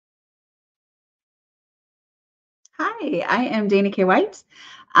Hi, I am Dana K. White.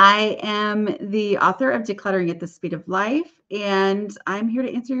 I am the author of Decluttering at the Speed of Life, and I'm here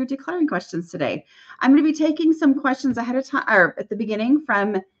to answer your decluttering questions today. I'm going to be taking some questions ahead of time or at the beginning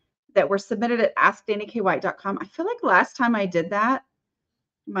from that were submitted at askdanakWhite.com. I feel like last time I did that,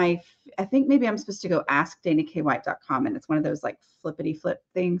 I think maybe I'm supposed to go askdanakWhite.com, and it's one of those like flippity flip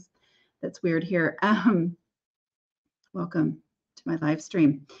things. That's weird here. Welcome to my live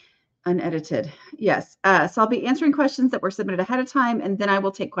stream. Unedited. Yes. So I'll be answering questions that were submitted ahead of time, and then I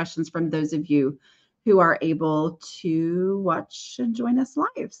will take questions from those of you who are able to watch and join us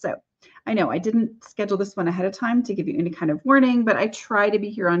live. So I know I didn't schedule this one ahead of time to give you any kind of warning, but I try to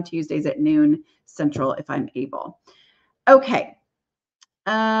be here on Tuesdays at noon Central if I'm able. Okay.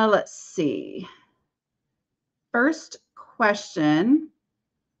 Let's see. First question.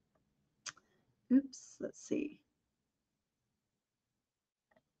 Oops. Let's see.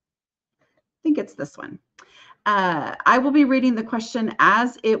 I think it's this one. I will be reading the question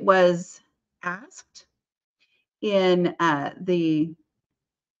as it was asked in the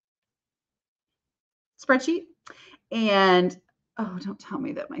spreadsheet. And oh, don't tell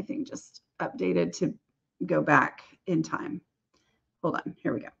me that my thing just updated to go back in time. Hold on.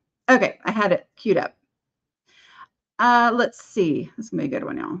 Here we go. Okay. I had it queued up. Let's see. This is going to be a good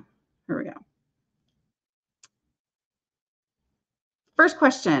one, y'all. Here we go. First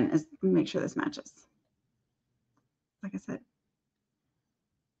question is, let me make sure this matches. Like I said,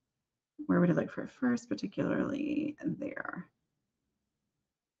 where would I look for it first, particularly there?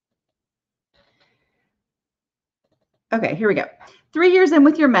 Okay, here we go. 3 years in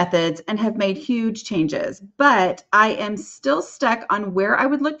with your methods and have made huge changes, but I am still stuck on where I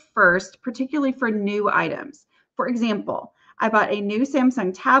would look first, particularly for new items. For example, I bought a new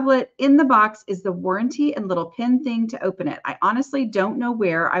Samsung tablet. In the box is the warranty and little pin thing to open it. I honestly don't know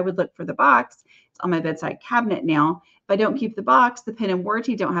where I would look for the box. It's on my bedside cabinet now. If I don't keep the box, the pin and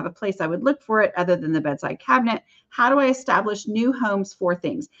warranty don't have a place I would look for it other than the bedside cabinet. How do I establish new homes for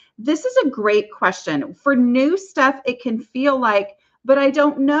things? This is a great question. For new stuff, it can feel like, but I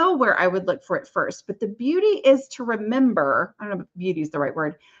don't know where I would look for it first. But the beauty is to remember, I don't know if beauty is the right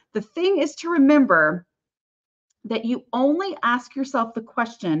word. The thing is to remember that you only ask yourself the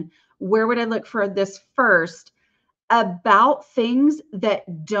question, where would I look for this first, about things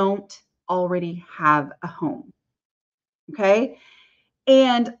that don't already have a home. Okay.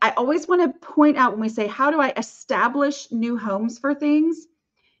 And I always want to point out when we say, how do I establish new homes for things?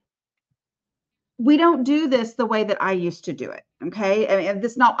 We don't do this the way that I used to do it. Okay.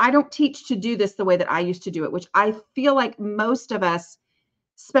 I don't teach to do this the way that I used to do it, which I feel like most of us,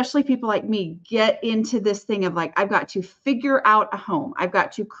 especially people like me, get into this thing of like, I've got to figure out a home. I've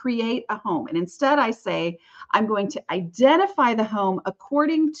got to create a home. And instead I say, I'm going to identify the home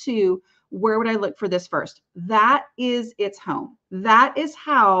according to where would I look for this first? That is its home. That is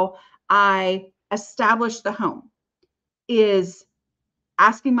how I establish the home, is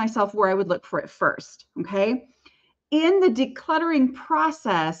asking myself where I would look for it first. Okay. In the decluttering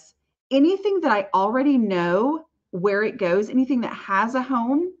process, anything that I already know where it goes, anything that has a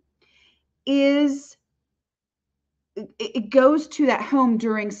home, it goes to that home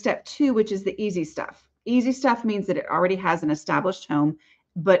during step 2, which is the easy stuff. Easy stuff means that it already has an established home,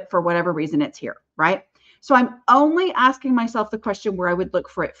 but for whatever reason it's here, right? So I'm only asking myself the question where I would look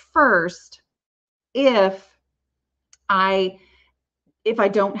for it first if I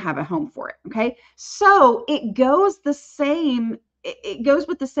don't have a home for it. Okay. So it goes with the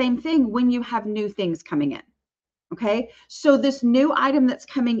same thing when you have new things coming in. Okay. So this new item that's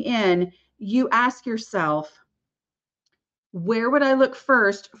coming in, you ask yourself, where would I look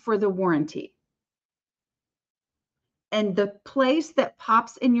first for the warranty? And the place that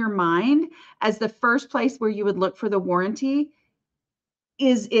pops in your mind as the first place where you would look for the warranty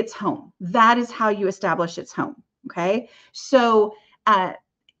is its home. That is how you establish its home. Okay. So,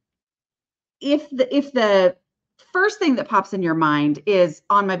 if the first thing that pops in your mind is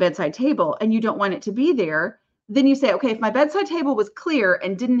on my bedside table and you don't want it to be there, then you say, okay, if my bedside table was clear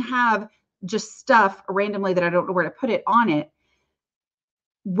and didn't have just stuff randomly that I don't know where to put it on it,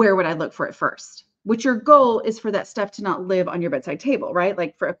 where would I look for it first? Which your goal is for that stuff to not live on your bedside table, right?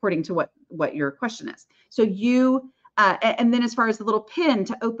 Like according to what your question is. So and then as far as the little pin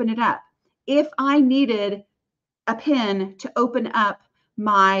to open it up, if I needed a pin to open up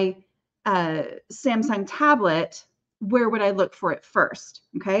my Samsung tablet, where would I look for it first?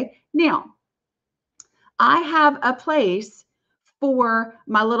 Okay. Now, I have a place for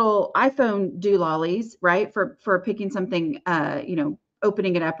my little iPhone doolollies, right? For picking something,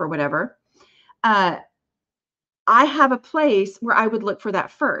 opening it up or whatever. I have a place where I would look for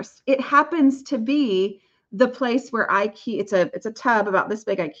that first. It happens to be the place where I keep, it's a tub about this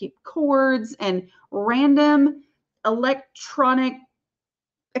big. I keep cords and random electronic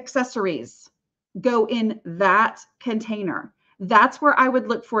accessories go in that container. That's where I would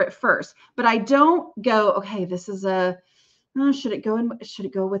look for it first. But I don't go, okay, this is a, should it go in, should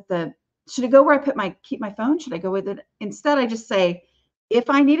it go with the, should it go where I put my, keep my phone? Should I go with it? Instead, I just say, if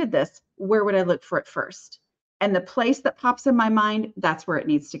I needed this, where would I look for it first? And the place that pops in my mind, that's where it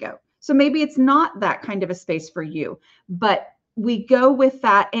needs to go. So maybe it's not that kind of a space for you, but we go with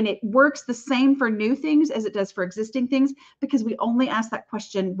that, and it works the same for new things as it does for existing things, because we only ask that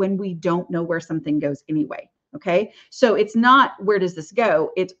question when we don't know where something goes anyway. Okay. So it's not where does this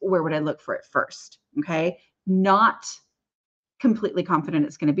go? It's where would I look for it first? Okay. Not completely confident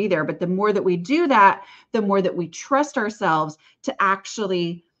it's going to be there. But the more that we do that, the more that we trust ourselves to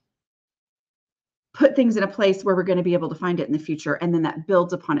actually put things in a place where we're going to be able to find it in the future. And then that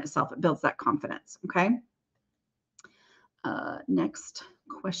builds upon itself. It builds that confidence. Okay. Next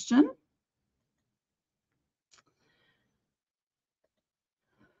question.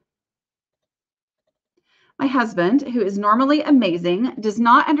 My husband, who is normally amazing, does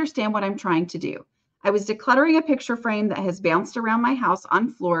not understand what I'm trying to do. I was decluttering a picture frame that has bounced around my house on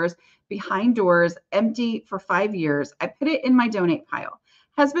floors, behind doors, empty for 5 years. I put it in my donate pile.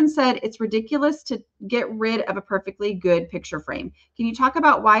 Husband said it's ridiculous to get rid of a perfectly good picture frame. Can you talk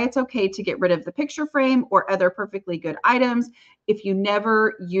about why it's okay to get rid of the picture frame or other perfectly good items if you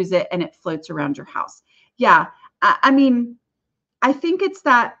never use it and it floats around your house? Yeah, I mean, I think it's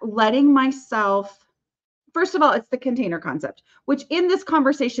that letting myself. First of all, it's the container concept, which in this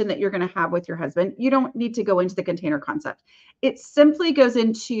conversation that you're going to have with your husband, you don't need to go into the container concept. It simply goes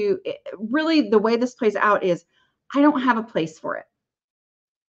into, really the way this plays out is, I don't have a place for it.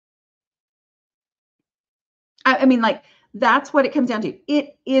 I mean, like, that's what it comes down to.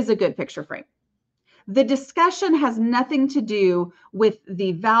 It is a good picture frame. The discussion has nothing to do with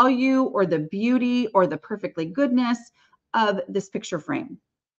the value or the beauty or the perfectly goodness of this picture frame.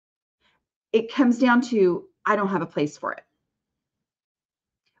 It comes down to, I don't have a place for it.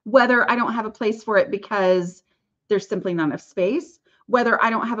 Whether I don't have a place for it because there's simply not enough space, whether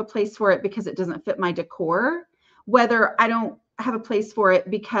I don't have a place for it because it doesn't fit my decor, whether I don't have a place for it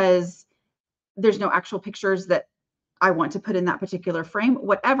because there's no actual pictures that I want to put in that particular frame,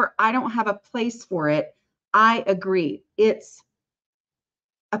 whatever, I don't have a place for it. I agree. It's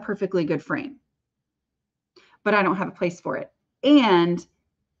a perfectly good frame, but I don't have a place for it. And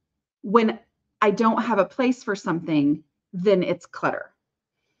when I don't have a place for something, then it's clutter.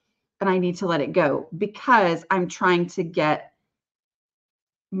 And I need to let it go because I'm trying to get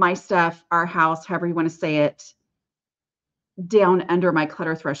my stuff, our house, however you want to say it, down under my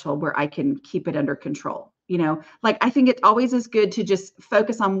clutter threshold where I can keep it under control. You know, like, I think it always is good to just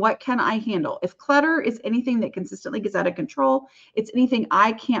focus on what can I handle. If clutter is anything that consistently gets out of control, it's anything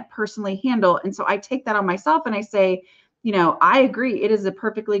I can't personally handle. And so I take that on myself and I say, you know, I agree, it is a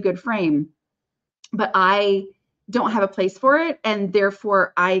perfectly good frame, but I don't have a place for it. And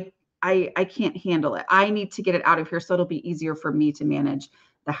therefore I can't handle it. I need to get it out of here so it'll be easier for me to manage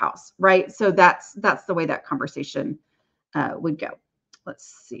the house, right? So that's the way that conversation would go. Let's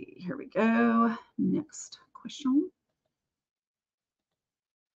see, here we go. Next question.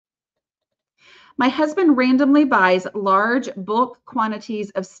 My husband randomly buys large bulk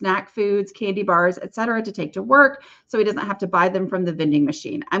quantities of snack foods, candy bars, etc., to take to work so he doesn't have to buy them from the vending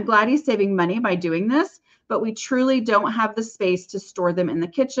machine. I'm glad he's saving money by doing this, but we truly don't have the space to store them in the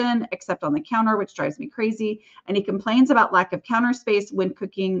kitchen except on the counter, which drives me crazy. And he complains about lack of counter space when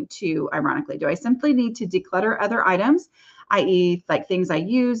cooking too, ironically. Do I simply need to declutter other items, i.e. like things I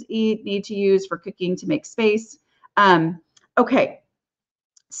use, eat, need to use for cooking to make space? Okay.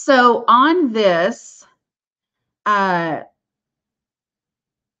 So on this,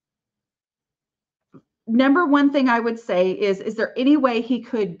 number one thing I would say is there any way he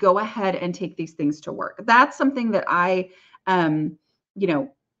could go ahead and take these things to work? That's something that I, you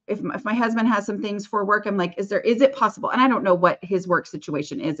know, if my husband has some things for work, I'm like, is it possible? And I don't know what his work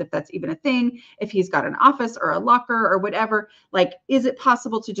situation is, if that's even a thing, if he's got an office or a locker or whatever, like, is it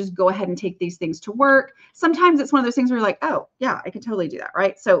possible to just go ahead and take these things to work? Sometimes it's one of those things where you're like, oh yeah, I can totally do that.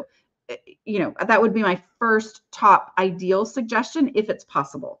 Right. So, you know, that would be my first top ideal suggestion if it's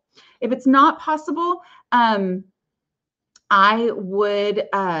possible. If it's not possible, I would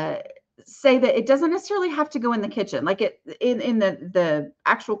say that it doesn't necessarily have to go in the kitchen. Like, it in the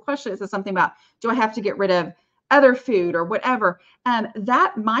actual question, it says something about, do I have to get rid of other food or whatever?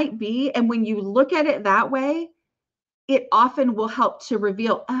 That might be, and when you look at it that way, it often will help to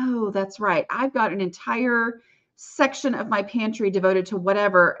reveal, oh, that's right, I've got an entire section of my pantry devoted to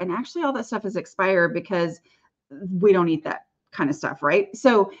whatever, and actually all that stuff is expired because we don't eat that kind of stuff, right?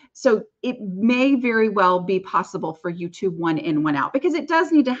 So it may very well be possible for you to one in, one out, because it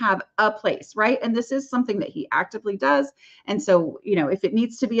does need to have a place, right? And this is something that he actively does. And so, if it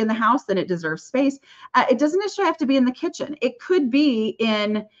needs to be in the house, then it deserves space. It doesn't necessarily have to be in the kitchen. It could be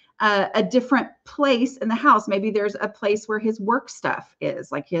in a different place in the house. Maybe there's a place where his work stuff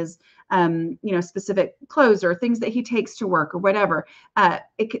is, like his, specific clothes or things that he takes to work or whatever.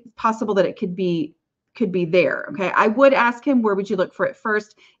 It's possible that it could be there. Okay. I would ask him, where would you look for it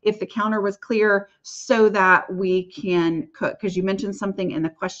first if the counter was clear, so that we can cook? Because you mentioned something in the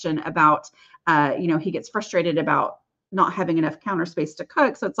question about, he gets frustrated about not having enough counter space to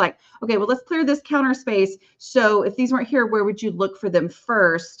cook. So it's like, okay, well, let's clear this counter space. So if these weren't here, where would you look for them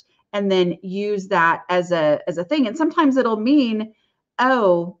first? And then use that as a thing. And sometimes it'll mean,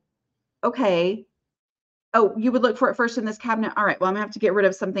 oh, okay, oh, you would look for it first in this cabinet. All right, well, I'm gonna have to get rid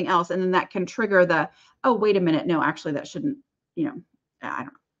of something else. And then that can trigger the, oh, wait a minute. No, actually that shouldn't, I don't know.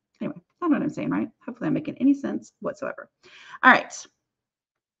 Anyway, I don't know what I'm saying, right? Hopefully I'm making any sense whatsoever. All right.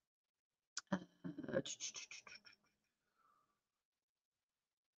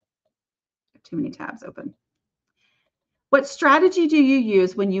 Too many tabs open. What strategy do you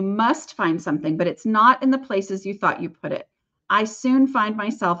use when you must find something, but it's not in the places you thought you put it? I soon find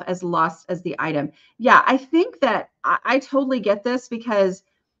myself as lost as the item. Yeah, I think that I totally get this, because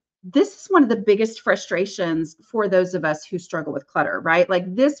this is one of the biggest frustrations for those of us who struggle with clutter, right? Like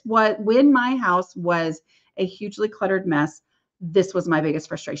when my house was a hugely cluttered mess, this was my biggest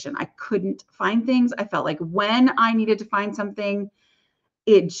frustration. I couldn't find things. I felt like when I needed to find something,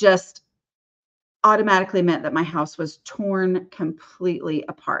 it just automatically meant that my house was torn completely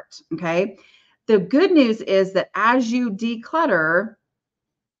apart. Okay. The good news is that as you declutter,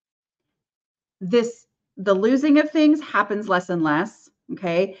 the losing of things happens less and less.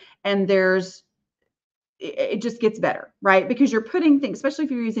 Okay. And it just gets better, right? Because you're putting things, especially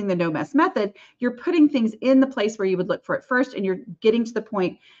if you're using the no mess method, you're putting things in the place where you would look for it first. And you're getting to the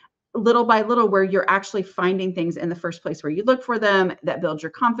point little by little where you're actually finding things in the first place where you look for them. That builds your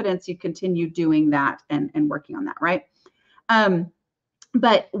confidence. You continue doing that and working on that, right?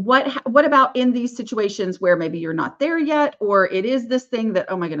 But what about in these situations where maybe you're not there yet, or it is this thing that,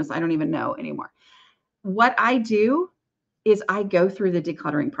 oh my goodness, I don't even know anymore? What I do is I go through the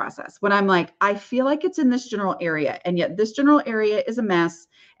decluttering process when I'm like, I feel like it's in this general area, and yet this general area is a mess.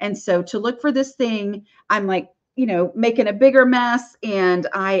 And so to look for this thing, I'm like, making a bigger mess, and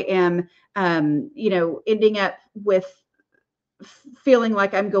I am, ending up with feeling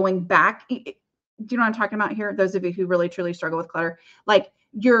like I'm going back. Do you know what I'm talking about here? Those of you who really truly struggle with clutter, like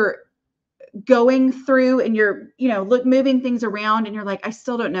you're going through and you're, moving things around, and you're like, I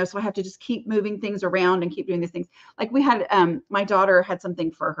still don't know. So I have to just keep moving things around and keep doing these things. Like we had, my daughter had something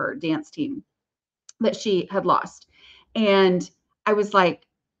for her dance team that she had lost. And I was like,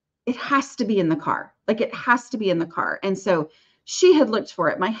 it has to be in the car. Like it has to be in the car. And so she had looked for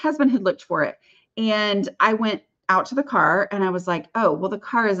it. My husband had looked for it. And I went out to the car and I was like, oh, well, the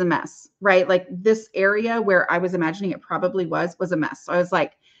car is a mess, right? Like this area where I was imagining it probably was a mess. So I was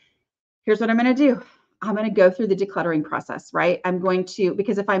like, here's what I'm going to do. I'm going to go through the decluttering process, right?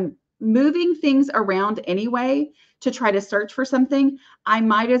 Because if I'm moving things around anyway to try to search for something, I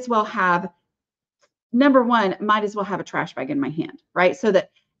might as well have a trash bag in my hand, right? So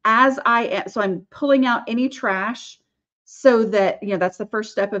that I'm pulling out any trash, so that, that's the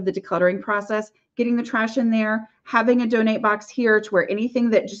first step of the decluttering process, getting the trash in there, having a donate box here to where anything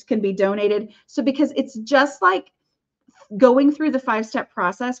that just can be donated. So because it's just like going through the 5-step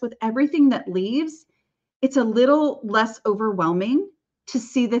process with everything that leaves, it's a little less overwhelming to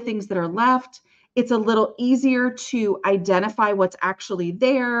see the things that are left. It's a little easier to identify what's actually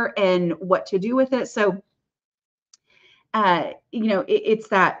there and what to do with it. So, it's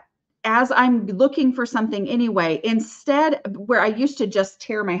that as I'm looking for something anyway, instead where I used to just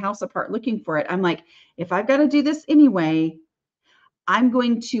tear my house apart looking for it, I'm like, if I've got to do this anyway, I'm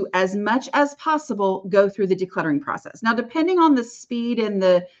going to, as much as possible, go through the decluttering process. Now, depending on the speed and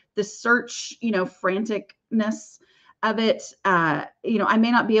the search, franticness of it, I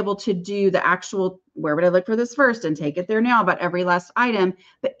may not be able to do the actual, where would I look for this first, and take it there now about every last item.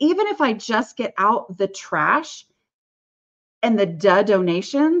 But even if I just get out the trash and the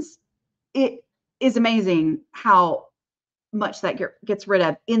donations, it is amazing how much that gets rid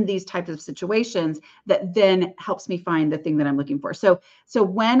of in these types of situations, that then helps me find the thing that I'm looking for. So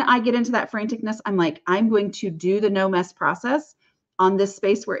when I get into that franticness, I'm like, I'm going to do the no mess process on this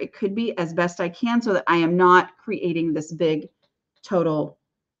space where it could be as best I can, so that I am not creating this big total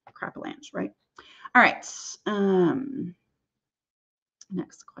crapalanche, right? All right.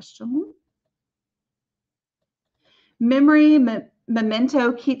 Next question. Memory,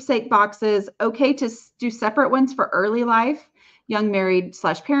 memento, keepsake boxes. Okay to do separate ones for early life, young married /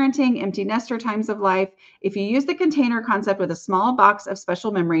 parenting, empty nester times of life. If you use the container concept with a small box of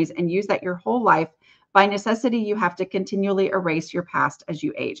special memories and use that your whole life, by necessity, you have to continually erase your past as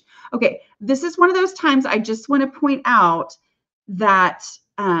you age. Okay, this is one of those times I just want to point out that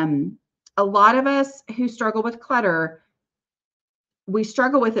a lot of us who struggle with clutter, we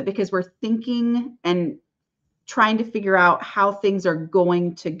struggle with it because we're thinking and trying to figure out how things are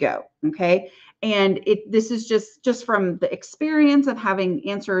going to go. Okay. And this is just from the experience of having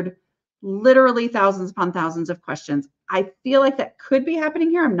answered literally thousands upon thousands of questions. I feel like that could be happening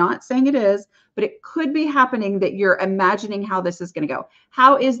here. I'm not saying it is, but it could be happening that you're imagining how this is going to go.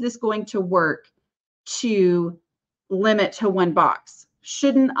 How is this going to work to limit to one box?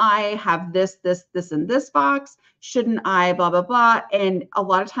 Shouldn't I have this, in this box? Shouldn't I blah, blah, blah? And a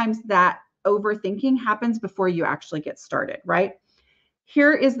lot of times that overthinking happens before you actually get started, right?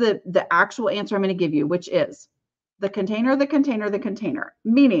 Here is the actual answer I'm going to give you, which is the container, the container, the container.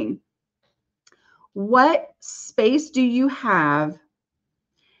 Meaning, what space do you have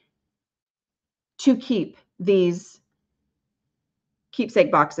to keep these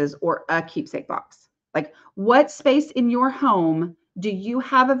keepsake boxes or a keepsake box? Like, what space in your home do you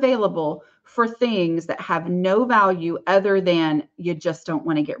have available for things that have no value other than you just don't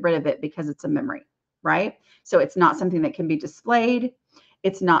want to get rid of it because it's a memory, right? So it's not something that can be displayed.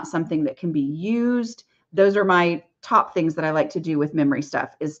 It's not something that can be used. Those are my top things that I like to do with memory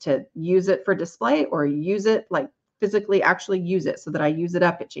stuff, is to use it for display or use it, like physically actually use it, so that I use it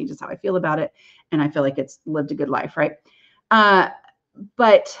up. It changes how I feel about it. And I feel like it's lived a good life, right?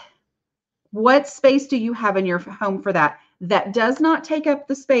 But what space do you have in your home for that? That does not take up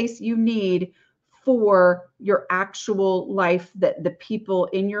the space you need for your actual life that the people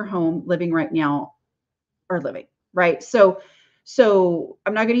in your home living right now are living, right? So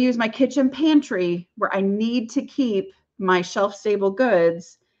I'm not going to use my kitchen pantry where I need to keep my shelf-stable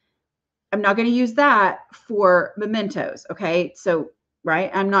goods. I'm not going to use that for mementos, okay? So, right,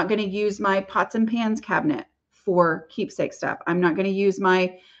 I'm not going to use my pots and pans cabinet for keepsake stuff. I'm not going to use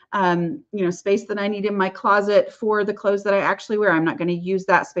my space that I need in my closet for the clothes that I actually wear. I'm not going to use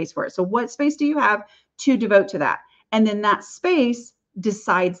that space for it. So what space do you have to devote to that? And then that space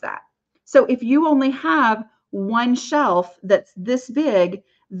decides that. So if you only have one shelf that's this big,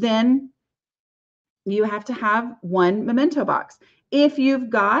 then you have to have one memento box. If you've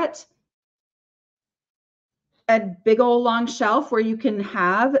got a big old long shelf where you can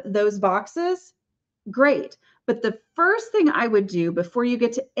have those boxes, great. But the first thing I would do before you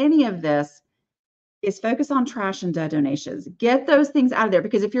get to any of this is focus on trash and dead donations. Get those things out of there,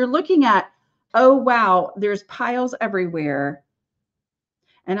 because if you're looking at, oh, wow, there's piles everywhere,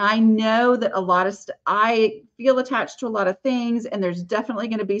 and I know that a lot of I feel attached to a lot of things, and there's definitely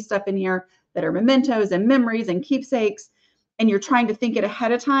going to be stuff in here that are mementos and memories and keepsakes, and you're trying to think it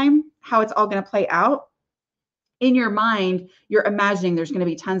ahead of time, how it's all going to play out. In your mind, you're imagining there's going to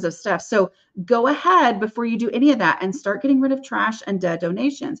be tons of stuff. So go ahead before you do any of that and start getting rid of trash and dead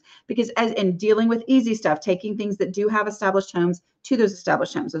donations, because as in dealing with easy stuff, taking things that do have established homes to those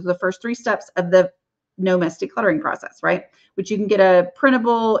established homes. Those are the first 3 steps of the no mess decluttering process, right? Which you can get a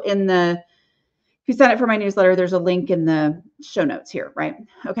printable in the, if you sign up for my newsletter, there's a link in the show notes here, right?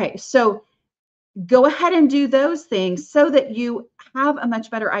 Okay, so go ahead and do those things so that you have a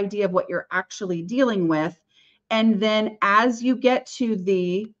much better idea of what you're actually dealing with. And then as you get to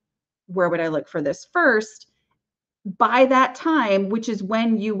the, where would I look for this first? By that time, which is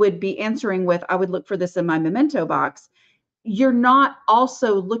when you would be answering with, I would look for this in my memento box, you're not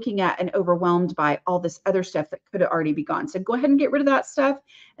also looking at and overwhelmed by all this other stuff that could already be gone. So go ahead and get rid of that stuff,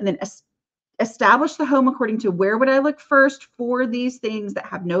 and then establish the home according to, where would I look first for these things that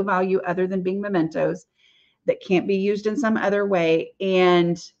have no value other than being mementos, that can't be used in some other way,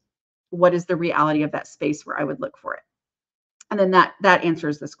 and what is the reality of that space where I would look for it. And then that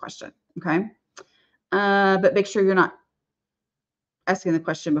answers this question, okay? But make sure you're not asking the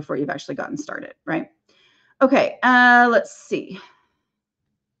question before you've actually gotten started, right? Okay, let's see.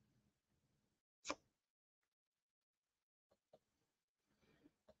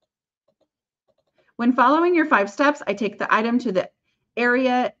 When following your 5 steps, I take the item to the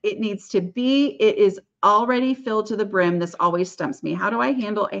area it needs to be. It is already filled to the brim. This always stumps me. How do I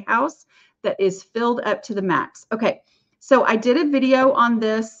handle a house that is filled up to the max? Okay, so I did a video on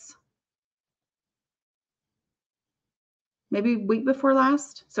this maybe week before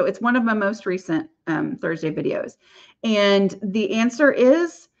last. So it's one of my most recent Thursday videos. And the answer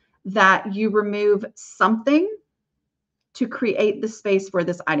is, that you remove something to create the space for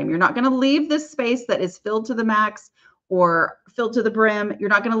this item. You're not going to leave this space that is filled to the max or filled to the brim. You're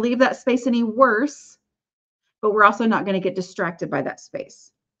not going to leave that space any worse, but we're also not going to get distracted by that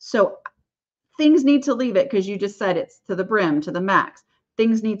space. So things need to leave it because you just said it's to the brim, to the max.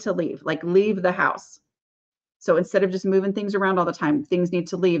 Things need to leave, like leave the house. So instead of just moving things around all the time, things need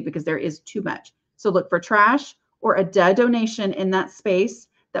to leave because there is too much. So look for trash or a dead donation in that space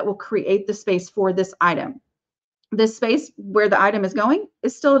that will create the space for this item. This space where the item is going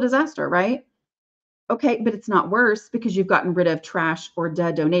is still a disaster, right? Okay, but it's not worse because you've gotten rid of trash or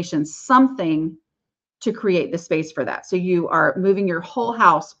dead donations, something to create the space for that. So you are moving your whole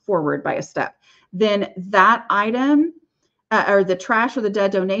house forward by a step. Then that item or the trash or the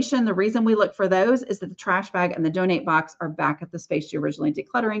dead donation, the reason we look for those is that the trash bag and the donate box are back at the space you're originally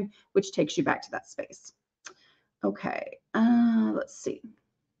decluttering, which takes you back to that space. Okay, let's see.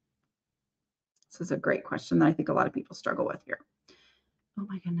 This is a great question that I think a lot of people struggle with here. Oh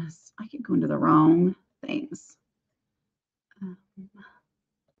my goodness, I keep going to the wrong things.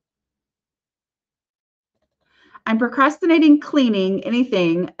 I'm procrastinating cleaning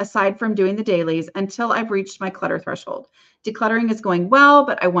anything aside from doing the dailies until I've reached my clutter threshold. Decluttering is going well,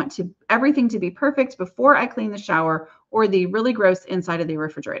 but I want everything to be perfect before I clean the shower or the really gross inside of the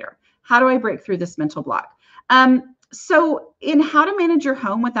refrigerator. How do I break through this mental block? So in How to Manage Your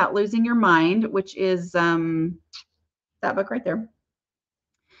Home Without Losing Your Mind, which is that book right there,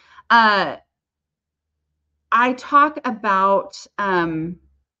 I talk about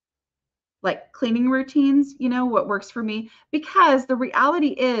like cleaning routines, what works for me, because the reality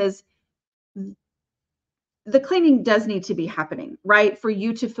is the cleaning does need to be happening, right? For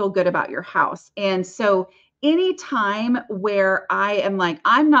you to feel good about your house. And so any time where I am like,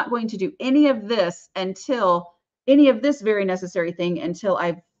 I'm not going to do any of this very necessary thing until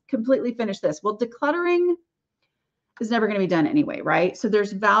I've completely finished this. Well, decluttering is never going to be done anyway, right? So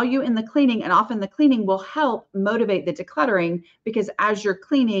there's value in the cleaning, and often the cleaning will help motivate the decluttering because as you're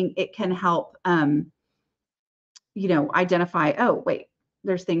cleaning, it can help, identify, oh, wait,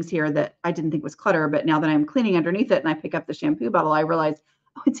 there's things here that I didn't think was clutter, but now that I'm cleaning underneath it and I pick up the shampoo bottle, I realize,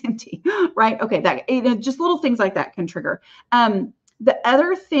 oh, it's empty, right? Okay, just little things like that can trigger. The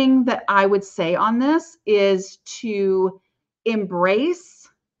other thing that I would say on this is to embrace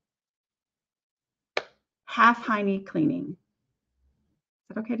half-hiney cleaning.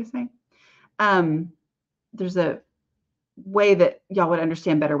 Is that okay to say? There's a way that y'all would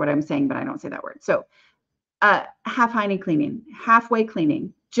understand better what I'm saying, but I don't say that word. So half-hiney cleaning, halfway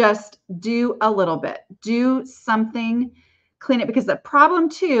cleaning, just do a little bit, do something, clean it. Because the problem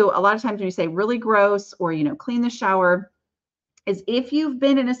too, a lot of times when you say really gross or, clean the shower, is if you've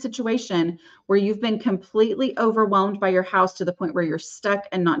been in a situation where you've been completely overwhelmed by your house to the point where you're stuck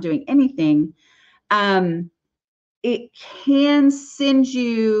and not doing anything, it can send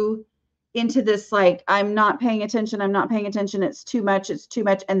you into this, like, I'm not paying attention. It's too much.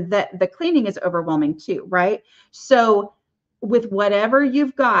 And that the cleaning is overwhelming too, right? So with whatever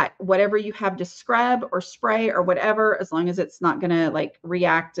you've got, whatever you have to scrub or spray or whatever, as long as it's not going to like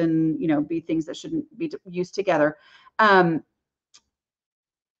react and, be things that shouldn't be used together,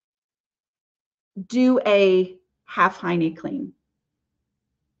 do a half-hiney clean.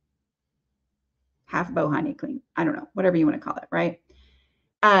 Half bow-hiney clean. I don't know, whatever you want to call it, right?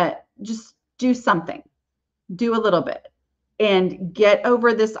 Just do something, do a little bit, and get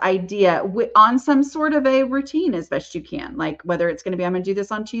over this idea on some sort of a routine as best you can. Like whether it's going to be, I'm going to do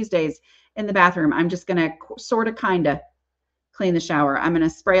this on Tuesdays in the bathroom. I'm just going to sort of kind of clean the shower. I'm going to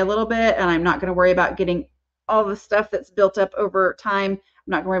spray a little bit, and I'm not going to worry about getting all the stuff that's built up over time. I'm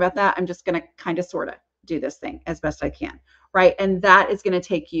not going to worry about that. I'm just going to kind of sort of do this thing as best I can, right? And that is going to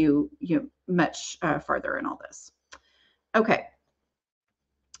take you much farther in all this. Okay.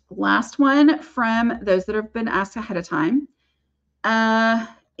 Last one from those that have been asked ahead of time.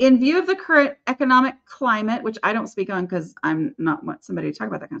 In view of the current economic climate, which I don't speak on because I'm not want somebody to talk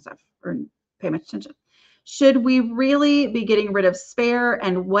about that kind of stuff or pay much attention, should we really be getting rid of spare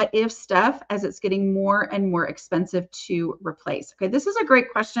and what if stuff as it's getting more and more expensive to replace? Okay, this is a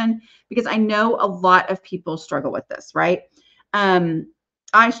great question because I know a lot of people struggle with this, right?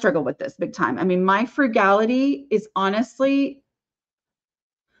 I struggle with this big time. I mean, my frugality is honestly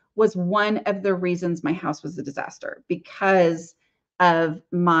was one of the reasons my house was a disaster, because of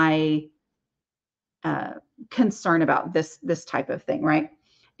my concern about this type of thing, right?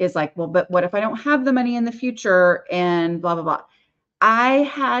 Is like, well, but what if I don't have the money in the future and blah, blah, blah. I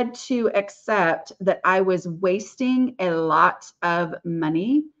had to accept that I was wasting a lot of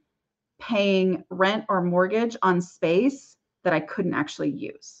money paying rent or mortgage on space that I couldn't actually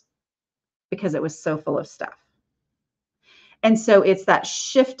use. because it was so full of stuff. And so it's that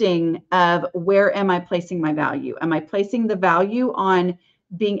shifting of where am I placing my value? Am I placing the value on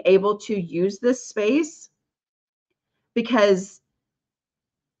being able to use this space? Because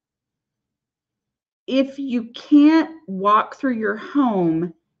if you can't walk through your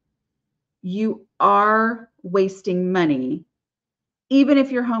home, you are wasting money. Even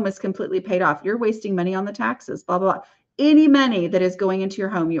if your home is completely paid off, you're wasting money on the taxes, blah, blah, blah. Any money that is going into your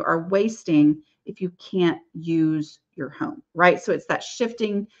home, you are wasting if you can't use your home, right? So it's that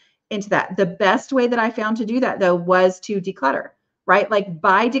shifting into that. The best way that I found to do that, though, was to declutter, right? Like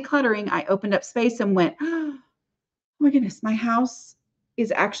by decluttering, I opened up space and went, oh my goodness, my house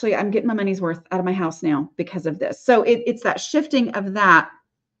is actually, I'm getting my money's worth out of my house now because of this. So it's that shifting of that.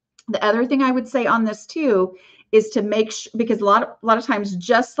 The other thing I would say on this too is to make sure, because a lot of times,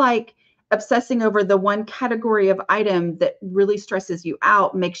 just like obsessing over the one category of item that really stresses you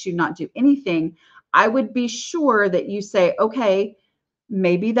out, makes you not do anything, I would be sure that you say, okay,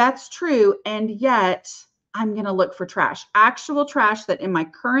 maybe that's true. And yet I'm going to look for trash, actual trash that in my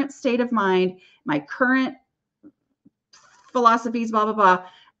current state of mind, my current philosophies, blah, blah, blah,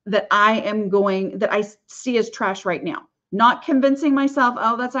 that I see as trash right now. Not convincing myself,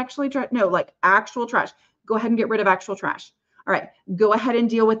 oh, that's actually trash. No, like actual trash. Go ahead and get rid of actual trash. All right, go ahead and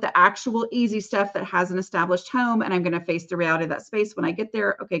deal with the actual easy stuff that has an established home, and I'm going to face the reality of that space when I get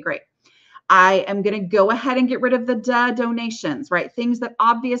there. Okay, great. I am going to go ahead and get rid of the donations, right? Things that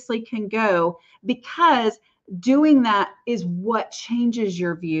obviously can go, because doing that is what changes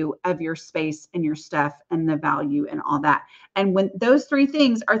your view of your space and your stuff and the value and all that. And when those three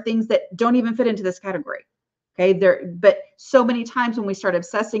things are things that don't even fit into this category. Okay, but so many times when we start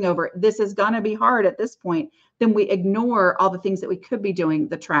obsessing over this is going to be hard at this point, then we ignore all the things that we could be doing,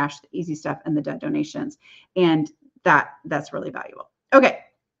 the trash, the easy stuff, and the donations. And that's really valuable. Okay.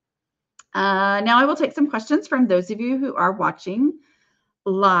 Now I will take some questions from those of you who are watching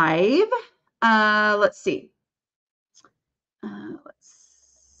live. Let's see.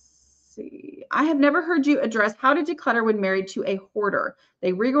 I have never heard you address how to declutter when married to a hoarder.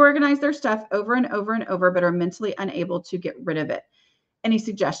 They reorganize their stuff over and over and over, but are mentally unable to get rid of it. Any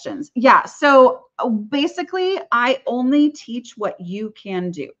suggestions? Yeah. So basically, I only teach what you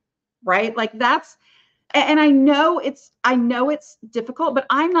can do, right? Like that's, and I know it's difficult, but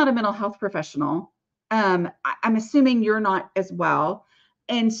I'm not a mental health professional. I'm assuming you're not as well.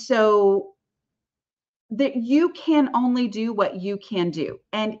 And so that you can only do what you can do.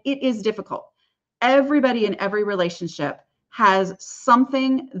 And it is difficult. Everybody in every relationship has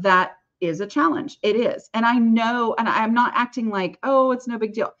something that is a challenge. It is. And I know, and I'm not acting like, oh, it's no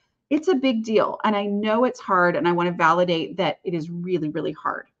big deal. It's a big deal. And I know it's hard. And I want to validate that it is really, really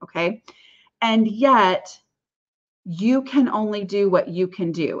hard. Okay. And yet you can only do what you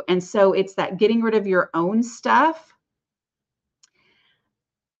can do. And so it's that getting rid of your own stuff.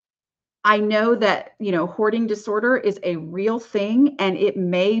 I know that, hoarding disorder is a real thing, and it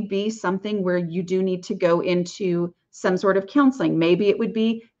may be something where you do need to go into some sort of counseling. Maybe it would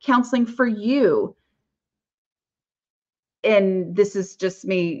be counseling for you. And this is just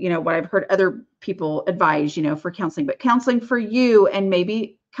me, what I've heard other people advise, for counseling, but counseling for you, and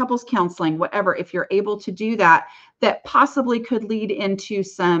maybe couples counseling, whatever, if you're able to do that, that possibly could lead into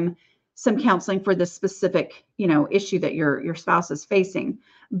some counseling for the specific, issue that your spouse is facing.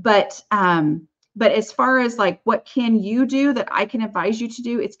 But as far as like, what can you do that I can advise you to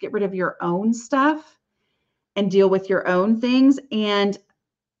do? It's get rid of your own stuff and deal with your own things. And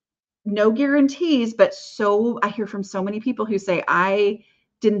no guarantees, but I hear from so many people who say, I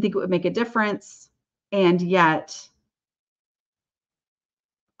didn't think it would make a difference. And yet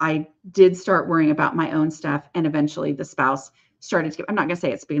I did start worrying about my own stuff. And eventually the spouse started to, I'm not going to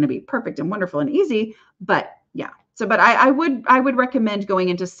say it's going to be perfect and wonderful and easy, but yeah. So, but I would recommend going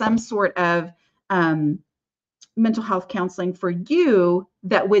into some sort of mental health counseling for you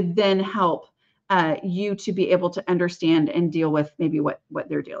that would then help you to be able to understand and deal with maybe what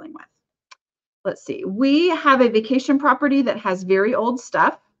they're dealing with. Let's see. We have a vacation property that has very old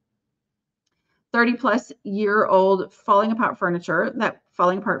stuff, 30-plus-year-old falling apart furniture that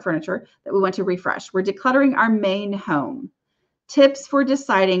we want to refresh. We're decluttering our main home. Tips for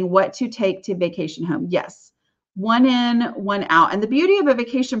deciding what to take to vacation home. Yes. One in, one out. And the beauty of a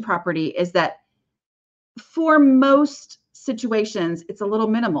vacation property is that for most situations, it's a little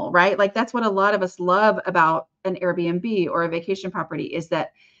minimal, right? Like that's what a lot of us love about an Airbnb or a vacation property, is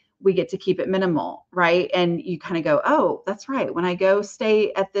that we get to keep it minimal, right? And you kind of go, oh, that's right. When I go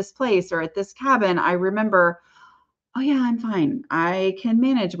stay at this place or at this cabin, I remember, oh yeah, I'm fine. I can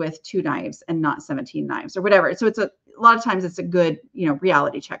manage with 2 knives and not 17 knives or whatever. So it's a lot of times it's a good,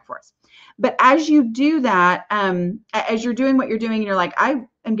 reality check for us. But as you do that, as you're doing what you're doing, and you're like, I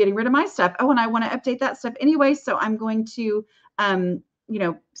am getting rid of my stuff. Oh, and I want to update that stuff anyway. So I'm going to,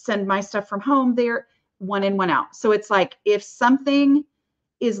 send my stuff from home there, one in, one out. So it's like if something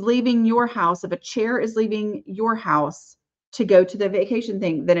is leaving your house, if a chair is leaving your house to go to the vacation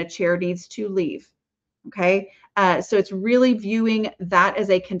thing, then a chair needs to leave. Okay. So it's really viewing that as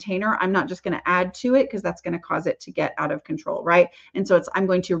a container. I'm not just going to add to it because that's going to cause it to get out of control. Right. And so I'm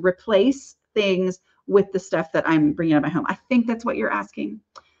going to replace things with the stuff that I'm bringing out of my home. I think that's what you're asking.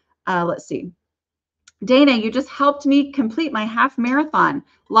 Let's see. Dana, you just helped me complete my half marathon.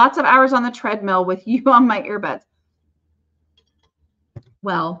 Lots of hours on the treadmill with you on my earbuds.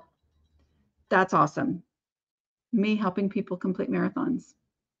 Well, that's awesome. Me helping people complete marathons.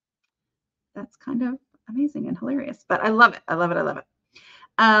 That's kind of amazing and hilarious, but I love it. I love it. I love it.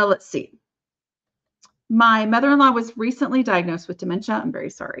 Let's see. My mother-in-law was recently diagnosed with dementia. I'm very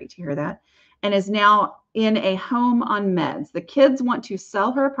sorry to hear that. And is now in a home on meds. The kids want to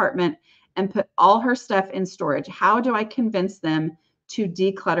sell her apartment and put all her stuff in storage. How do I convince them to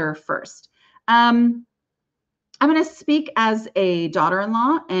declutter first? I'm going to speak as a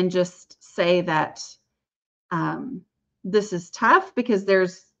daughter-in-law and just say that this is tough because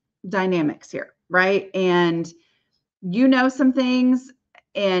there's dynamics here, right? And you know some things.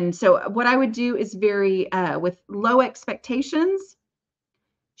 And so what I would do is very, with low expectations,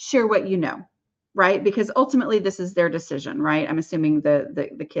 share what you know, right? Because ultimately this is their decision, right? I'm assuming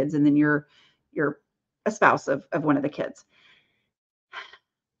the kids, and then you're a spouse of one of the kids.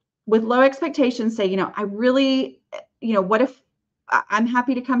 With low expectations, say, I really, what if I'm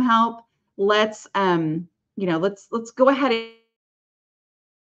happy to come help? Let's, let's go ahead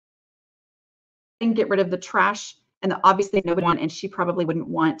and get rid of the trash and the obviously nobody want, and she probably wouldn't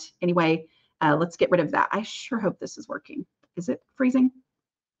want anyway. Let's get rid of that. I sure hope this is working. Is it freezing?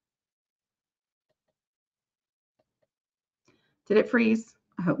 Did it freeze?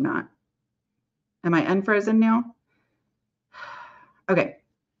 I hope not. Am I unfrozen now? Okay.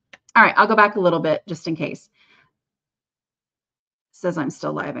 All right. I'll go back a little bit just in case. It says I'm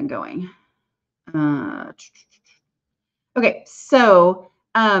still live and going. Okay. So,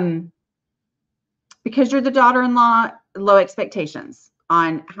 because you're the daughter-in-law, low expectations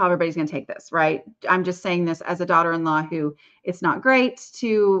on how everybody's going to take this, right? I'm just saying this as a daughter-in-law who it's not great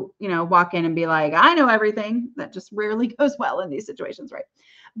to, walk in and be like, I know everything. That just rarely goes well in these situations, right?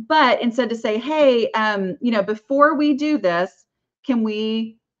 But instead to say, hey, before we do this, can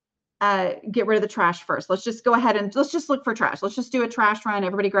we get rid of the trash first? Let's just go ahead and let's just look for trash. Let's just do a trash run.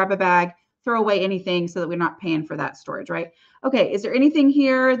 Everybody grab a bag, throw away anything so that we're not paying for that storage, right? Okay, is there anything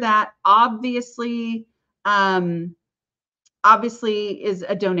here that obviously is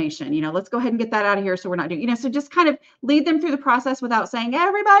a donation? Let's go ahead and get that out of here so we're not doing, so just kind of lead them through the process without saying,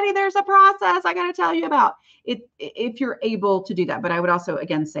 everybody, there's a process I got to tell you about it, if you're able to do that. But I would also,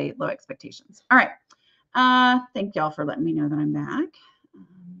 again, say low expectations. All right. Thank y'all for letting me know that I'm back.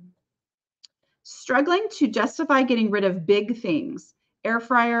 Struggling to justify getting rid of big things: air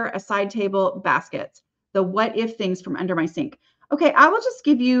fryer, a side table, baskets, the what if things from under my sink. Okay, I will just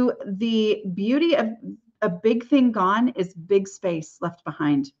give you the beauty of a big thing gone is big space left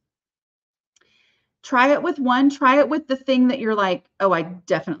behind. Try it with one, try it with the thing that you're like, oh, I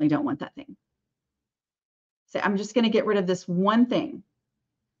definitely don't want that thing. Say, I'm just going to get rid of this one thing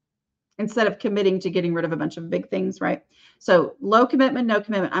instead of committing to getting rid of a bunch of big things, right? So low commitment, no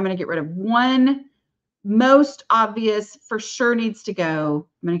commitment. I'm going to get rid of one most obvious, for sure needs to go.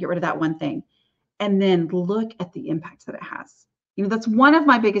 I'm going to get rid of that one thing. And then look at the impact that it has. That's one of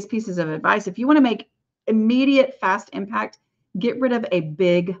my biggest pieces of advice. If you want to make immediate, fast impact, get rid of a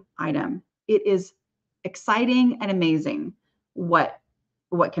big item. It is exciting and amazing what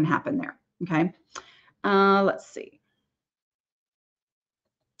can happen there. Okay. Let's see.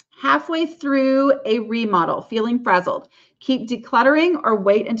 Halfway through a remodel, feeling frazzled. Keep decluttering or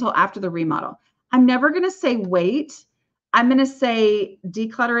wait until after the remodel. I'm never going to say wait. I'm going to say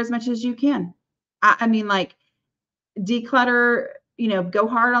declutter as much as you can. I mean, like, declutter, go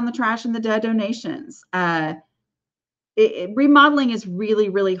hard on the trash and the donations. Remodeling is really,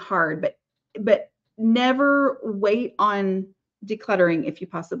 really hard, but never wait on decluttering if you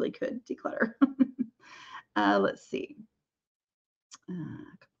possibly could declutter. Let's see.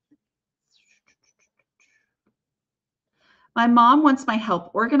 My mom wants my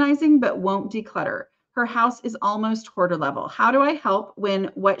help organizing, but won't declutter. Her house is almost hoarder level. How do I help when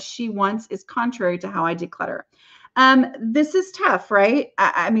what she wants is contrary to how I declutter? This is tough, right?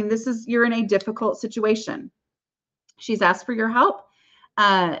 I mean, you're in a difficult situation. She's asked for your help.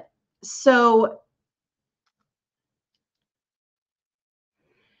 So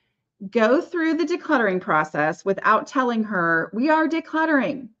go through the decluttering process without telling her we are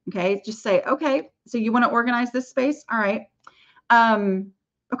decluttering. Okay. Just say, okay, so you want to organize this space? All right.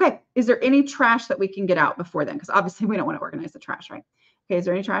 Okay. Is there any trash that we can get out before then? Because obviously we don't want to organize the trash, right? Okay. Is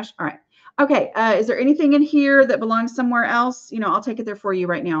there any trash? All right. Okay. Is there anything in here that belongs somewhere else? I'll take it there for you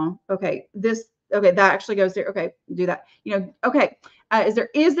right now. Okay. Okay, that actually goes there. Okay. Do that. Okay. Is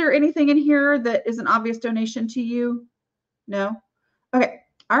there anything in here that is an obvious donation to you? No. Okay.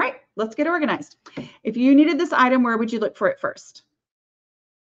 All right. Let's get organized. If you needed this item, where would you look for it first?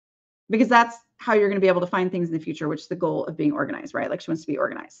 Because that's how you're going to be able to find things in the future, which is the goal of being organized, right? Like she wants to be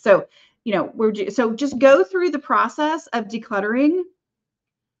organized. So, so just go through the process of decluttering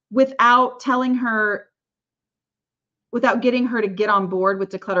without telling her, without getting her to get on board with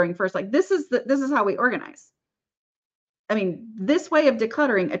decluttering first. Like this is how we organize. I mean, this way of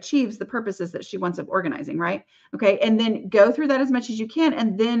decluttering achieves the purposes that she wants of organizing, right? Okay, and then go through that as much as you can.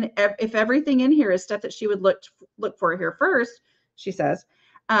 And then if everything in here is stuff that she would look for here first, she says,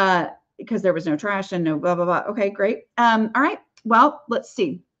 because there was no trash and no blah, blah, blah. Okay, great. All right, well, let's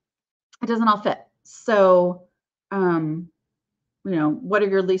see. It doesn't all fit. So, what are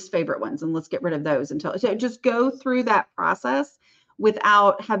your least favorite ones? And let's get rid of those so just go through that process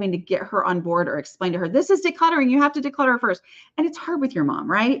without having to get her on board or explain to her, this is decluttering. You have to declutter first. And it's hard with your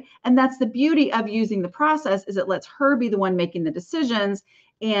mom, right? And that's the beauty of using the process, is it lets her be the one making the decisions.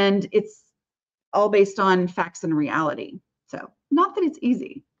 And it's all based on facts and reality. So not that it's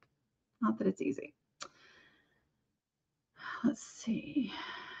easy. Not that it's easy. Let's see.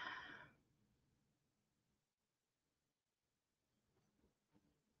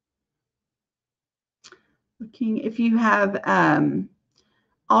 Looking, if you have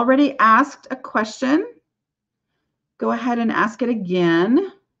already asked a question, go ahead and ask it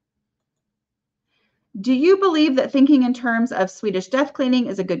again. Do you believe that thinking in terms of Swedish death cleaning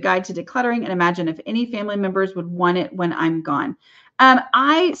is a good guide to decluttering, and imagine if any family members would want it when I'm gone?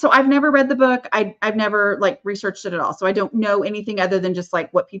 I've never read the book. I've never researched it at all. So I don't know anything other than just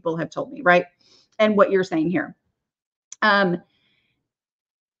what people have told me, right? And what you're saying here.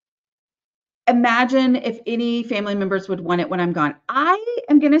 Imagine if any family members would want it when I'm gone. I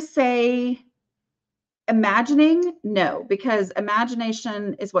am going to say imagining, no, because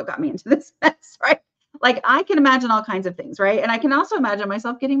imagination is what got me into this mess, right? I can imagine all kinds of things, right? And I can also imagine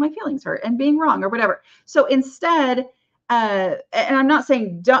myself getting my feelings hurt and being wrong or whatever. So instead, and I'm not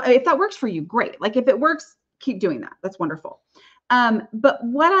saying don't, if that works for you, great. If it works, keep doing that. That's wonderful. But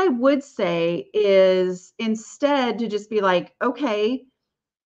what I would say is instead to just be okay,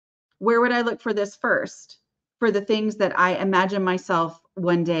 where would I look for this first? For the things that I imagine myself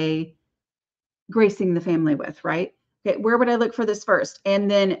one day gracing the family with, right? Okay, where would I look for this first? And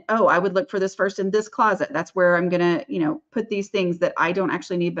then, I would look for this first in this closet. That's where I'm going to, put these things that I don't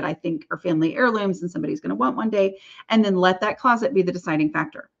actually need, but I think are family heirlooms and somebody's going to want one day. And then let that closet be the deciding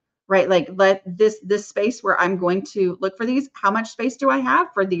factor, right? Let this space where I'm going to look for these, how much space do I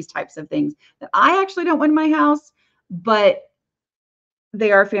have for these types of things that I actually don't want in my house, but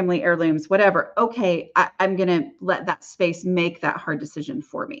they are family heirlooms, whatever. Okay, I'm going to let that space make that hard decision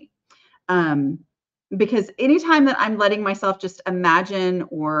for me. Because anytime that I'm letting myself just imagine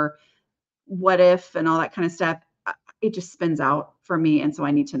or what if and all that kind of stuff, it just spins out for me. And so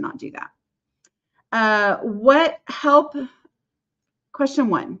I need to not do that. What help? Question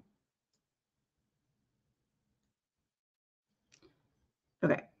 1.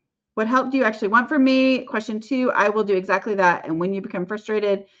 Okay. What help do you actually want from me? Question 2, I will do exactly that. And when you become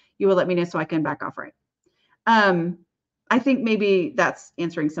frustrated, you will let me know so I can back off, right? I think maybe that's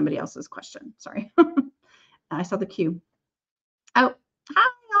answering somebody else's question. Sorry. I saw the cue. Oh, hi,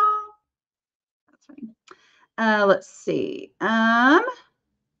 y'all. That's funny. Let's see. I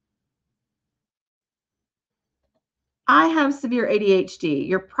have severe ADHD.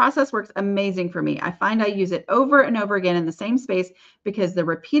 Your process works amazing for me. I find I use it over and over again in the same space because the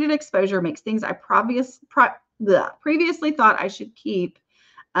repeated exposure makes things I previously thought I should keep.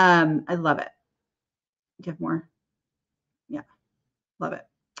 I love it. Do you have more? Yeah, love it.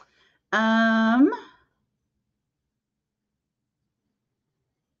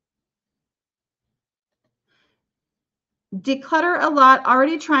 Declutter a lot.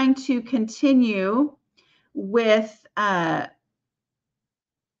 Already trying to continue with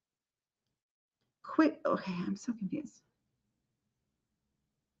okay, I'm so confused.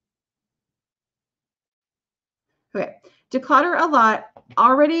 Okay, declutter a lot.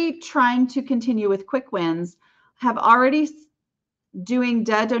 Already trying to continue with quick wins. Have already doing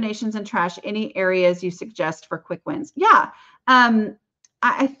dead donations and trash. Any areas you suggest for quick wins? Yeah,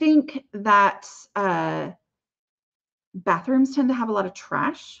 I think that bathrooms tend to have a lot of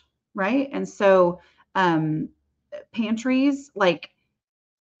trash. right? And so um, pantries, like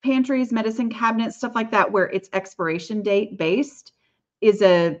pantries, medicine cabinets, stuff like that, where it's expiration date based, is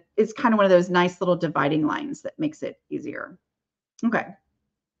kind of one of those nice little dividing lines that makes it easier. Okay.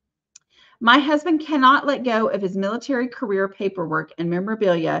 My husband cannot let go of his military career paperwork and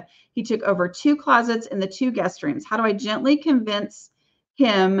memorabilia. He took over 2 closets and the 2 guest rooms. How do I gently convince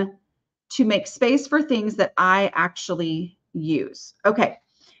him to make space for things that I actually use? Okay.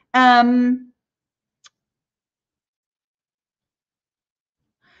 I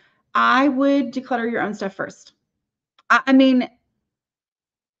would declutter your own stuff first. I mean,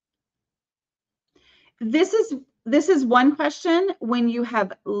 this is one question when you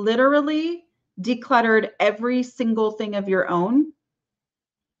have literally decluttered every single thing of your own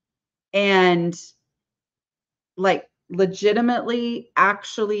and like legitimately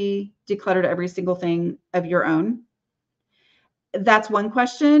actually decluttered every single thing of your own. That's one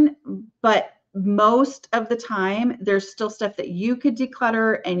question, but most of the time there's still stuff that you could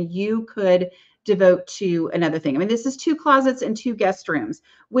declutter and you could devote to another thing. I mean, this is 2 closets and 2 guest rooms,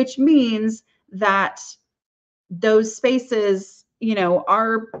 which means that those spaces,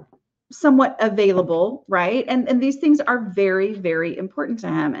 are somewhat available, right? And these things are very, very important to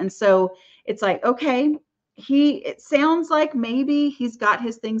him. And so it's like, okay, it sounds like maybe he's got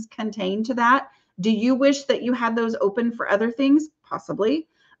his things contained to that. Do you wish that you had those open for other things? Possibly.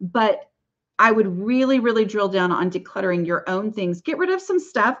 But I would really, really drill down on decluttering your own things. Get rid of some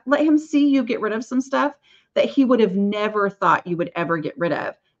stuff. Let him see you get rid of some stuff that he would have never thought you would ever get rid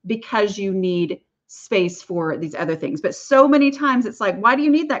of because you need space for these other things. But so many times it's like, why do you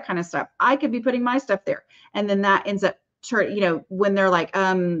need that kind of stuff? I could be putting my stuff there. And then that ends up, when they're like,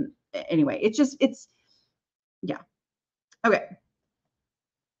 anyway, yeah. Okay.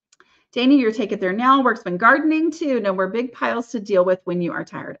 Danny, your take it there now. Work's been gardening too. No more big piles to deal with when you are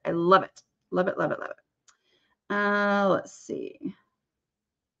tired. I love it. Love it, love it, love it. Let's see.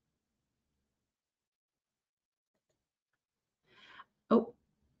 Oh,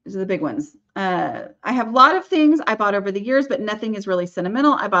 these are the big ones. I have a lot of things I bought over the years, but nothing is really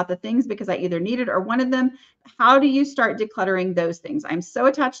sentimental. I bought the things because I either needed or wanted them. How do you start decluttering those things? I'm so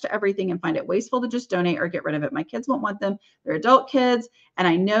attached to everything and find it wasteful to just donate or get rid of it. My kids won't want them. They're adult kids, and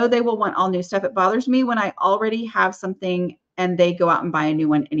I know they will want all new stuff. It bothers me when I already have something and they go out and buy a new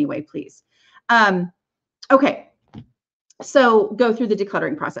one anyway, please. Okay. So go through the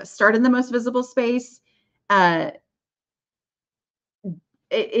decluttering process. Start in the most visible space.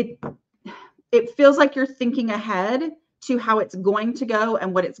 It feels like you're thinking ahead to how it's going to go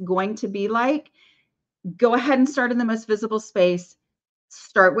and what it's going to be like. Go ahead and start in the most visible space.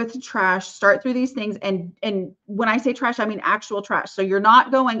 Start with the trash, start through these things. And when I say trash, I mean actual trash. So you're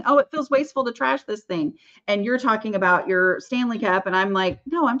not going, oh, it feels wasteful to trash this thing. And you're talking about your Stanley Cup. And I'm like,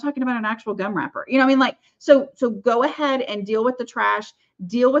 no, I'm talking about an actual gum wrapper. I mean, like, so go ahead and deal with the trash,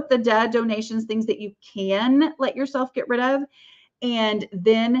 deal with the dead donations, things that you can let yourself get rid of. And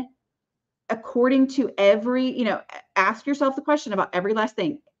then according to ask yourself the question about every last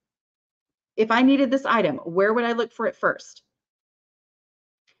thing. If I needed this item, where would I look for it first?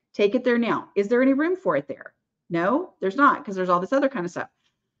 Take it there now. Is there any room for it there? No, there's not, because there's all this other kind of stuff.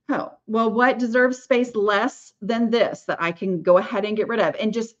 Oh, well, what deserves space less than this that I can go ahead and get rid of?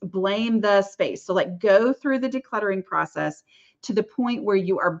 And just blame the space. So like go through the decluttering process to the point where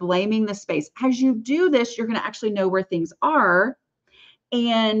you are blaming the space. As you do this, you're going to actually know where things are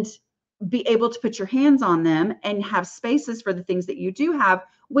and be able to put your hands on them and have spaces for the things that you do have,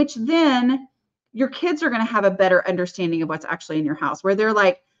 which then your kids are going to have a better understanding of what's actually in your house, where they're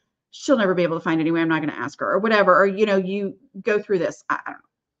like, she'll never be able to find it anyway. I'm not going to ask her or whatever. Or, you go through this. I don't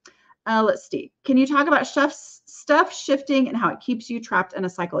know. Let's see. Can you talk about stuff shifting and how it keeps you trapped in a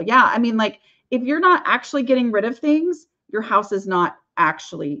cycle? Yeah. I mean, like if you're not actually getting rid of things, your house is not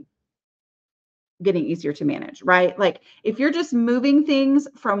actually getting easier to manage, right? Like if you're just moving things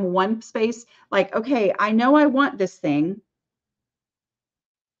from one space, like, okay, I know I want this thing,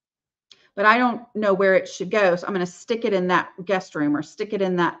 but I don't know where it should go. So I'm going to stick it in that guest room or stick it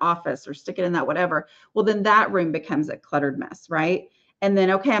in that office or stick it in that whatever. Well, then that room becomes a cluttered mess, right? And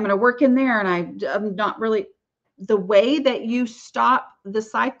then, okay, I'm going to work in there and I'm not really, the way that you stop the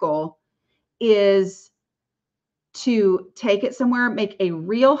cycle is to take it somewhere, make a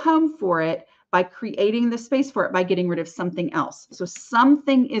real home for it by creating the space for it, by getting rid of something else. So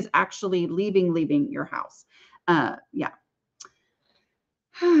something is actually leaving your house. Yeah.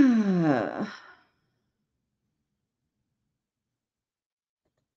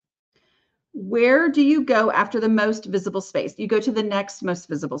 Where do you go after the most visible space? You go to the next most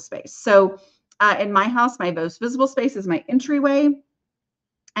visible space. So in my house, my most visible space is my entryway.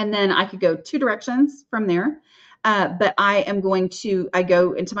 And then I could go two directions from there. But I go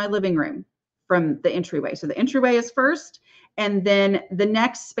into my living room from the entryway. So the entryway is first, and then the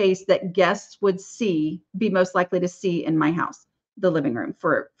next space that guests would be most likely to see in my house, the living room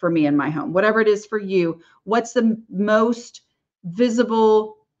for me in my home. Whatever it is for you, what's the most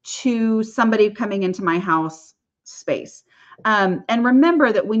visible to somebody coming into my house space? And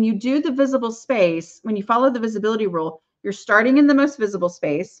remember that when you do the visible space, when you follow the visibility rule, you're starting in the most visible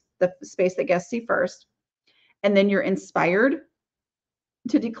space, the space that guests see first, and then you're inspired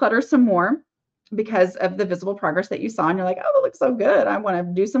to declutter some more because of the visible progress that you saw, and you're like, oh, that looks so good, I want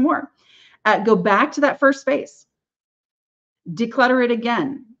to do some more. Go back to that first space, declutter it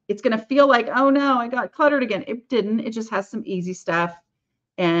again. It's going to feel like, oh no, I got cluttered again. It didn't. It just has some easy stuff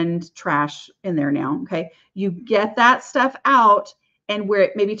and trash in there now. Okay. You get that stuff out, and where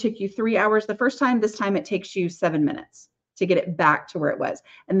it maybe took you 3 hours the first time, this time it takes you 7 minutes to get it back to where it was.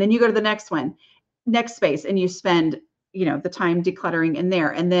 And then you go to the next space, and you spend, the time decluttering in there.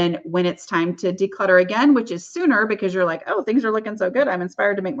 And then when it's time to declutter again, which is sooner because you're like, oh, things are looking so good, I'm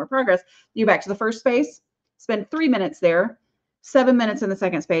inspired to make more progress. You back to the first space, spend 3 minutes there, 7 minutes in the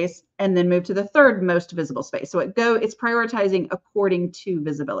second space, and then move to the third most visible space. So it's prioritizing according to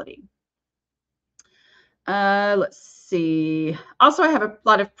visibility. Let's see. Also, I have a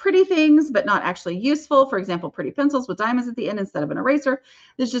lot of pretty things, but not actually useful. For example, pretty pencils with diamonds at the end instead of an eraser.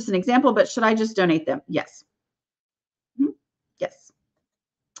 This is just an example, but should I just donate them? Yes. Yes.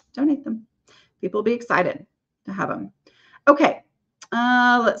 Donate them. People will be excited to have them. Okay.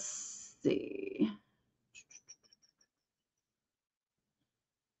 Let's see.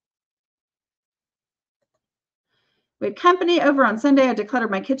 We had company over on Sunday. I decluttered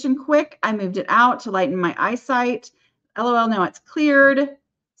my kitchen quick. I moved it out to lighten my eyesight. LOL, now it's cleared.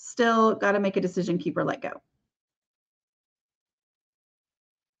 Still got to make a decision, keep or let go.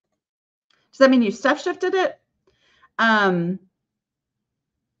 Does that mean you stuff shifted it?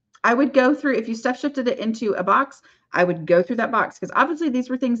 I would go through, if you stuff shifted it into a box, I would go through that box, because obviously these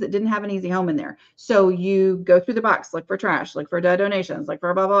were things that didn't have an easy home in there. So you go through the box, look for trash, look for donations, look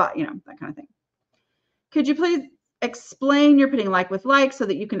for blah, blah, blah, that kind of thing. Could you please explain you're putting like with like so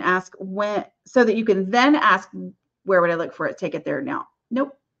that you can then ask, where would I look for it? Take it there now.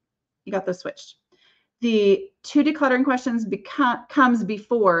 Nope. You got those switched. The two decluttering questions comes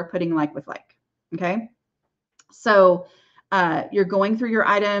before putting like with like. Okay. So you're going through your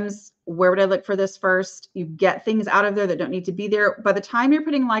items. Where would I look for this first? You get things out of there that don't need to be there. By the time you're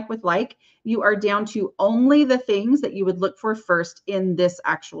putting like with like, you are down to only the things that you would look for first in this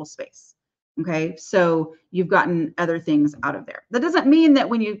actual space. Okay, so you've gotten other things out of there. That doesn't mean that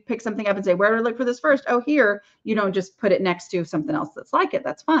when you pick something up and say, where do I look for this first? Oh, here, you don't just put it next to something else that's like it.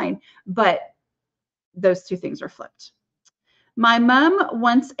 That's fine. But those two things are flipped. My mom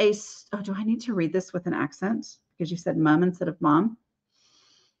wants do I need to read this with an accent? Because you said mom instead of mom.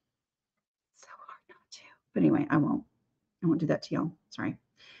 So hard not to. But anyway, I won't do that to y'all. Sorry.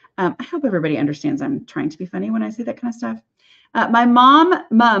 I hope everybody understands I'm trying to be funny when I say that kind of stuff. My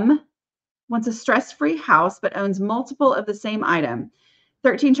mom wants a stress-free house, but owns multiple of the same item.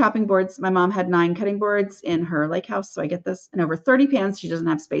 13 chopping boards. My mom had 9 cutting boards in her lake house, so I get this. And over 30 pans she doesn't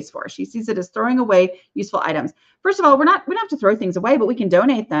have space for. She sees it as throwing away useful items. First of all, we don't have to throw things away, but we can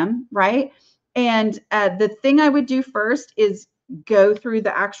donate them, right? And the thing I would do first is go through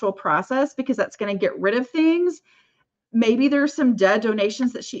the actual process, because that's going to get rid of things. Maybe there's some dead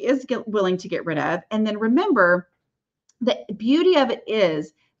donations that she is willing to get rid of. And then remember, the beauty of it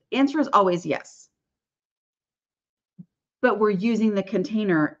is, the answer is always yes. But we're using the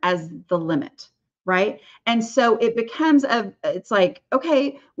container as the limit, right? And so it becomes it's like,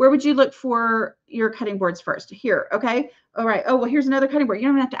 okay, where would you look for your cutting boards first? Here, okay, all right. Oh, well, here's another cutting board. You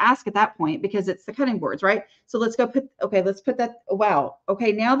don't even have to ask at that point, because it's the cutting boards, right? So let's put that. Wow.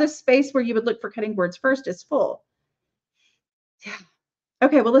 Okay, now the space where you would look for cutting boards first is full. Yeah.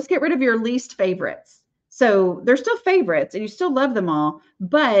 Okay, well, let's get rid of your least favorites. So they're still favorites and you still love them all,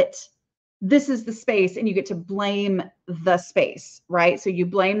 but this is the space, and you get to blame the space, right? So you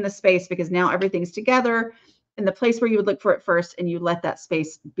blame the space because now everything's together in the place where you would look for it first, and you let that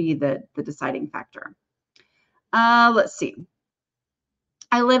space be the deciding factor. Let's see.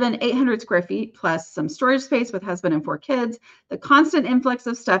 I live in 800 square feet plus some storage space with husband and 4 kids. The constant influx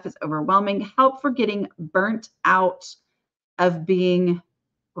of stuff is overwhelming. Help for getting burnt out of being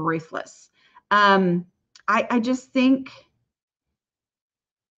ruthless. I just think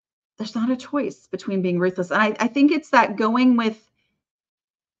there's not a choice between being ruthless. And I think it's that going with,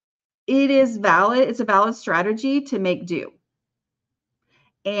 it is valid. It's a valid strategy to make do.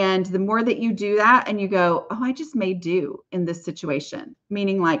 And the more that you do that and you go, oh, I just made do in this situation,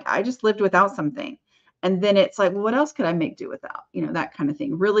 meaning like I just lived without something. And then it's like, well, what else could I make do without? That kind of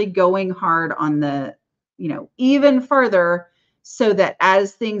thing. Really going hard on the, even further, so that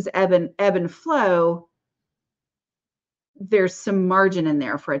as things ebb and flow, there's some margin in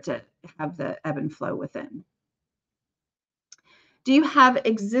there for it to have the ebb and flow within. Do you have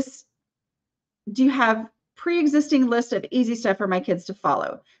pre-existing list of easy stuff for my kids to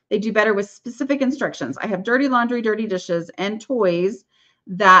follow? They do better with specific instructions. I have dirty laundry, dirty dishes, and toys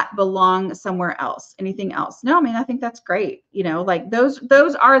that belong somewhere else. Anything else? No, I mean, I think that's great. Like those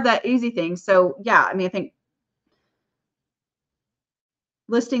are the easy things. So yeah, I mean, I think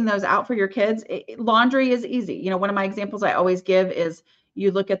listing those out for your kids, laundry is easy. One of my examples I always give is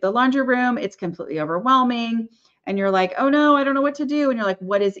you look at the laundry room, it's completely overwhelming, and you're like, oh no, I don't know what to do. And you're like,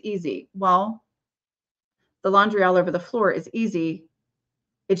 what is easy? Well, the laundry all over the floor is easy.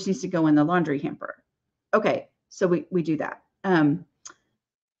 It just needs to go in the laundry hamper. Okay, so we do that.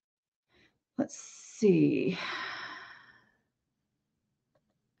 Let's see.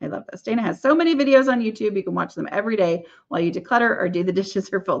 I love this. Dana has so many videos on YouTube. You can watch them every day while you declutter or do the dishes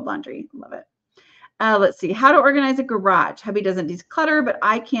or fold laundry. Love it. Let's see. How to organize a garage. Hubby doesn't declutter, but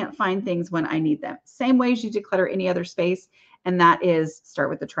I can't find things when I need them. Same ways you declutter any other space, and that is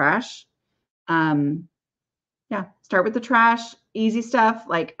start with the trash. Yeah, start with the trash, easy stuff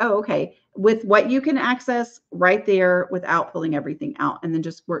like, oh, okay, with what you can access right there without pulling everything out, and then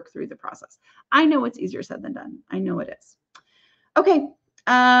just work through the process. I know it's easier said than done. I know it is. Okay,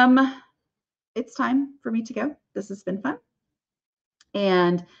 it's time for me to go. This has been fun.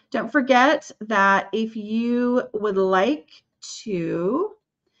 And don't forget that if you would like to,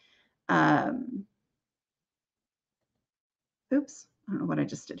 oops, I don't know what I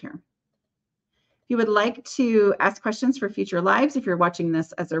just did here. If you would like to ask questions for future lives, if you're watching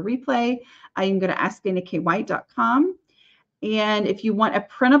this as a replay, you can go to askdanakWhite.com. And if you want a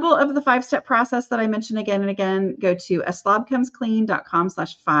printable of the 5-step process that I mentioned again and again, go to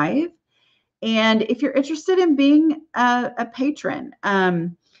aslobcomesclean.com/5. And if you're interested in being a patron,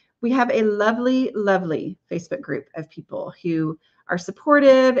 we have a lovely, lovely Facebook group of people who are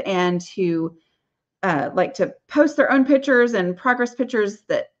supportive and who like to post their own pictures and progress pictures.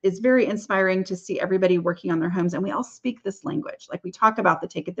 That is very inspiring to see everybody working on their homes. And we all speak this language. Like we talk about the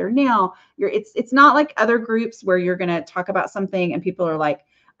take it there now. It's not like other groups where you're going to talk about something and people are like,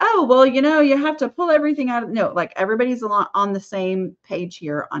 oh, well, you have to pull everything out. No, like everybody's on the same page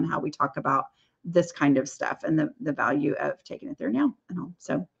here on how we talk about this kind of stuff and the value of taking it there now. And all.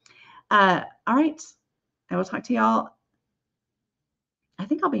 So, all right. I will talk to y'all. I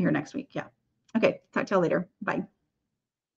think I'll be here next week. Yeah. Okay. Talk to y'all later. Bye.